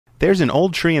There's an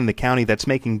old tree in the county that's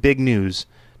making big news.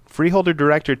 Freeholder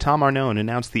Director Tom Arnone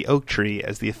announced the oak tree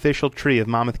as the official tree of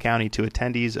Monmouth County to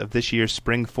attendees of this year's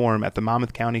spring forum at the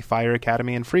Monmouth County Fire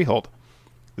Academy in Freehold.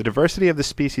 The diversity of the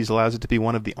species allows it to be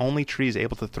one of the only trees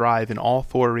able to thrive in all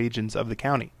 4 regions of the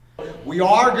county. We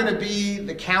are going to be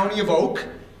the county of oak.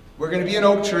 We're going to be an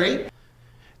oak tree.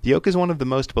 The oak is one of the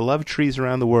most beloved trees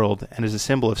around the world and is a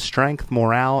symbol of strength,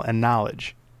 morale, and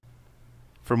knowledge.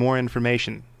 For more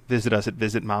information, visit us at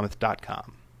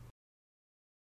visitmonmouth.com.